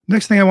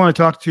Next thing I want to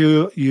talk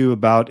to you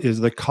about is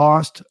the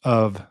cost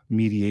of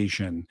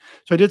mediation.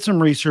 So I did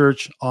some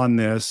research on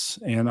this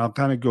and I'll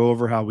kind of go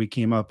over how we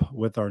came up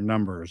with our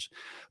numbers.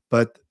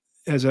 But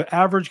as an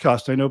average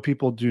cost, I know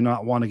people do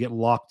not want to get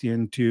locked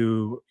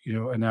into,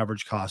 an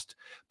average cost,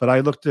 but I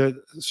looked at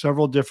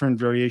several different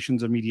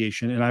variations of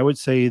mediation and I would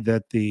say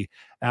that the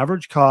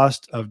average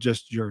cost of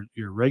just your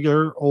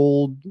regular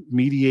old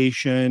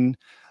mediation,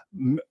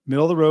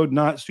 middle of the road,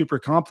 not super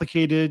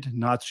complicated,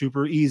 not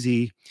super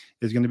easy,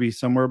 is going to be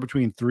somewhere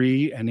between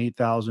 $3,000 and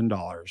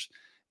 $8,000,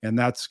 and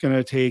that's going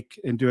to take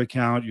into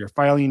account your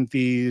filing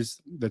fees,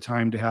 the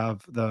time to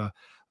have the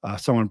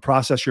someone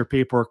process your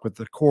paperwork with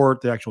the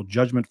court, the actual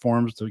judgment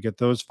forms to get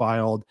those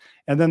filed,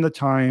 and then the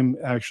time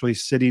actually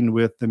sitting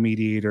with the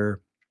mediator,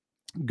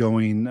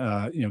 going,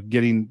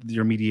 getting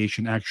your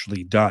mediation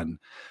actually done.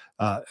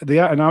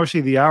 And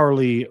obviously the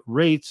hourly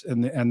rates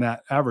and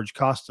that average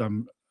cost,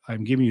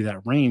 I'm giving you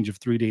that range of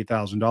 $3,000 to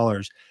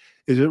 $8,000.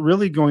 Is it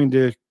really going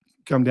to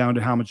come down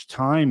to how much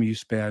time you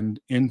spend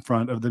in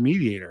front of the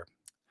mediator?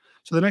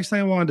 So the next thing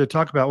I wanted to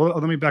talk about, well,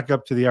 let me back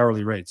up to the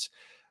hourly rates.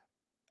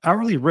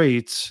 Hourly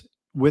rates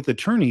with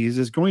attorneys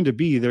is going to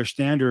be their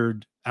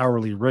standard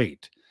hourly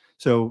rate.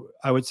 So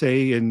I would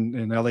say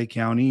in LA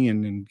County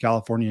and in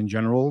California in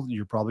general,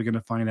 you're probably going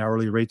to find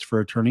hourly rates for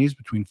attorneys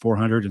between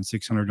 $400 and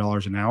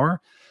 $600 an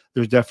hour.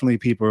 There's definitely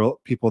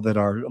people that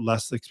are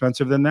less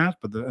expensive than that,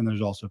 and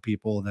there's also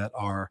people that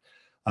are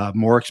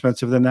more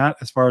expensive than that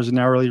as far as an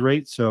hourly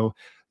rate. So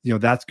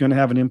that's going to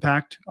have an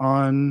impact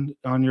on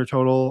your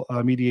total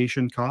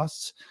mediation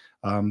costs.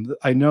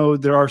 I know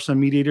there are some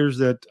mediators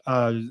that,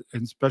 and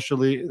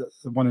especially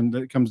the one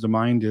that comes to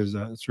mind is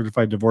a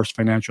certified divorce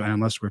financial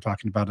analyst we were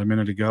talking about a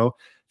minute ago,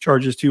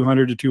 charges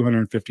 $200 to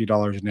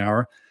 $250 an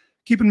hour.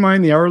 Keep in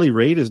mind the hourly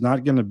rate is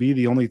not going to be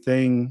the only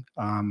thing,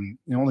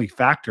 the only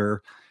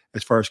factor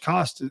as far as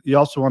cost. You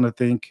also want to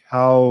think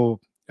how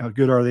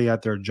good are they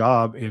at their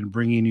job in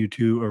bringing you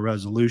to a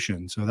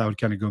resolution. So that would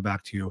kind of go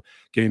back to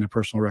getting a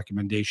personal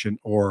recommendation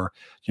or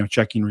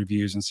checking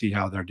reviews and see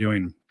how they're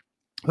doing.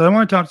 But I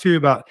want to talk to you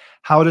about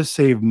how to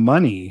save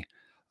money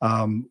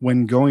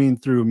when going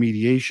through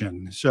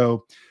mediation.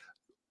 So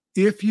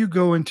if you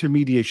go into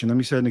mediation, let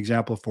me set an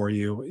example for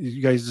you.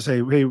 You guys just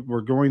say, hey,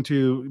 we're going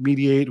to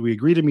mediate. We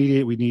agree to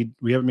mediate.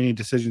 We haven't made any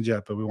decisions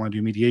yet, but we want to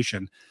do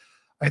mediation.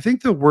 I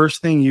think the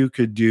worst thing you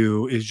could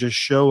do is just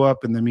show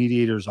up in the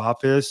mediator's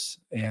office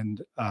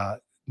and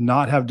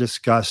not have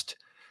discussed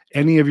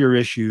any of your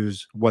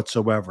issues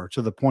whatsoever,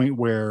 to the point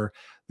where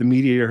the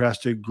mediator has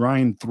to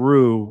grind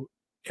through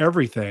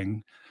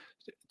everything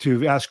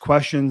to ask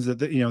questions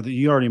that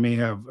you already may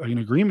have an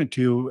agreement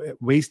to,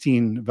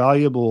 wasting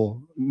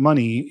valuable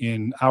money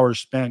in hours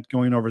spent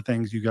going over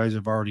things you guys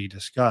have already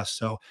discussed.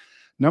 So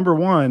number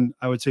one,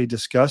 I would say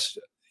discuss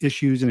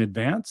issues in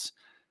advance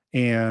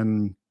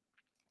and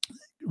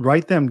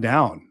write them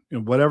down,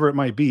 whatever it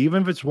might be,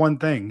 even if it's one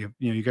thing. If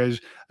you guys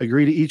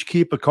agree to each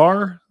keep a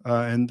car,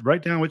 and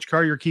write down which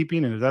car you're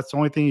keeping, and if that's the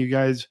only thing you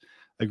guys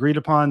agreed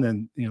upon,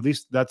 then at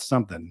least that's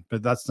something.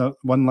 But that's not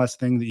one less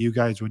thing that you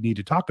guys would need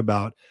to talk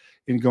about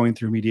in going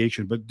through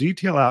mediation. But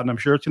detail out, and I'm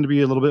sure it's going to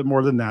be a little bit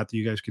more than that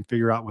you guys can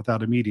figure out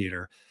without a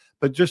mediator.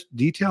 But just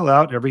detail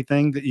out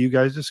everything that you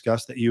guys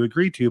discussed, that you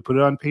agree to, put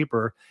it on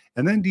paper,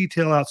 and then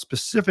detail out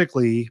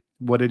specifically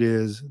what it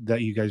is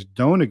that you guys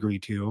don't agree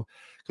to.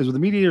 Because with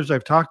the mediators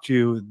I've talked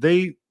to,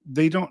 they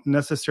don't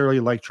necessarily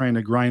like trying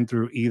to grind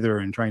through either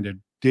and trying to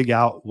dig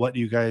out what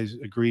you guys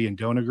agree and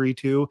don't agree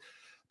to.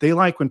 They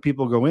like when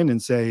people go in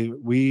and say,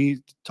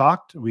 we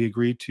talked, we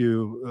agreed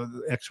to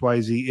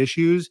XYZ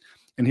issues,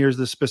 and here's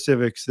the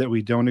specifics that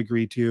we don't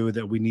agree to,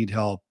 that we need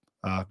help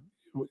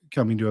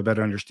coming to a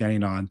better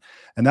understanding on.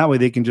 And that way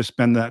they can just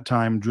spend that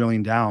time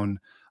drilling down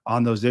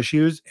on those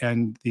issues,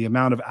 and the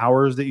amount of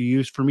hours that you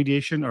use for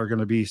mediation are going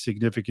to be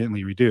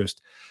significantly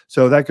reduced.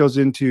 So that goes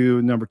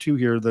into number two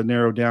here, the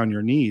narrow down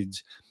your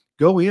needs.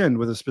 Go in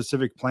with a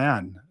specific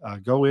plan.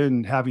 Go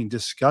in having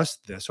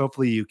discussed this.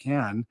 Hopefully you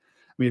can.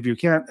 I mean, if you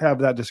can't have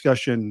that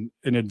discussion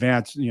in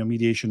advance,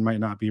 mediation might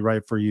not be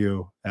right for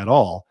you at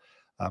all.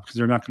 Because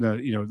they're not going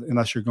to,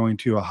 unless you're going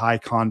to a high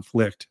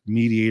conflict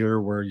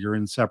mediator where you're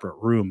in separate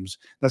rooms.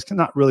 That's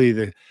not really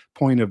the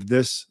point of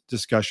this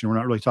discussion. We're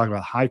not really talking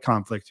about high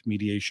conflict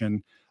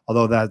mediation,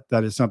 although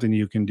that is something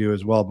you can do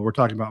as well. But we're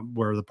talking about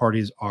where the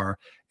parties are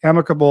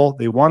amicable.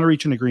 They want to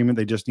reach an agreement.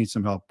 They just need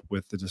some help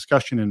with the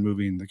discussion and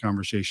moving the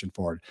conversation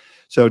forward.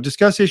 So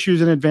discuss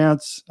issues in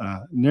advance,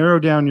 narrow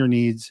down your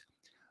needs,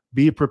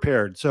 be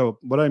prepared. So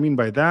what I mean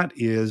by that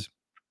is,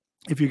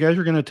 if you guys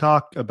are going to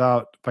talk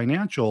about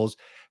financials,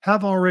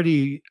 have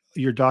already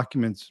your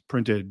documents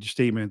printed,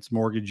 statements,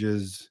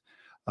 mortgages,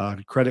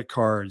 credit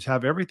cards,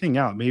 have everything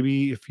out.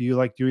 Maybe if you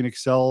like doing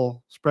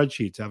Excel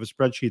spreadsheets, have a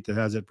spreadsheet that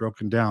has it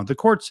broken down. The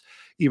courts,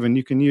 even,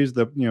 you can use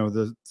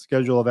the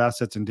schedule of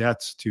assets and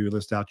debts to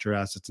list out your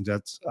assets and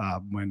debts.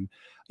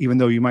 Even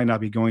though you might not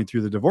be going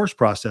through the divorce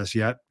process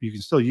yet, you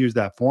can still use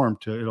that form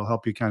it'll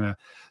help you kind of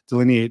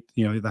delineate,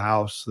 the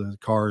house, the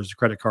cars,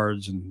 credit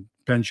cards, and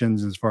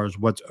pensions as far as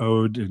what's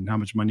owed and how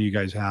much money you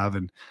guys have.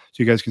 And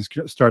so you guys can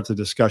start the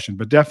discussion.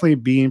 But definitely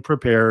being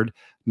prepared,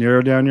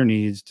 narrow down your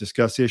needs,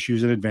 discuss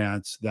issues in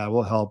advance. That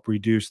will help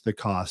reduce the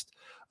cost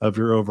of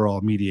your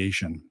overall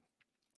mediation.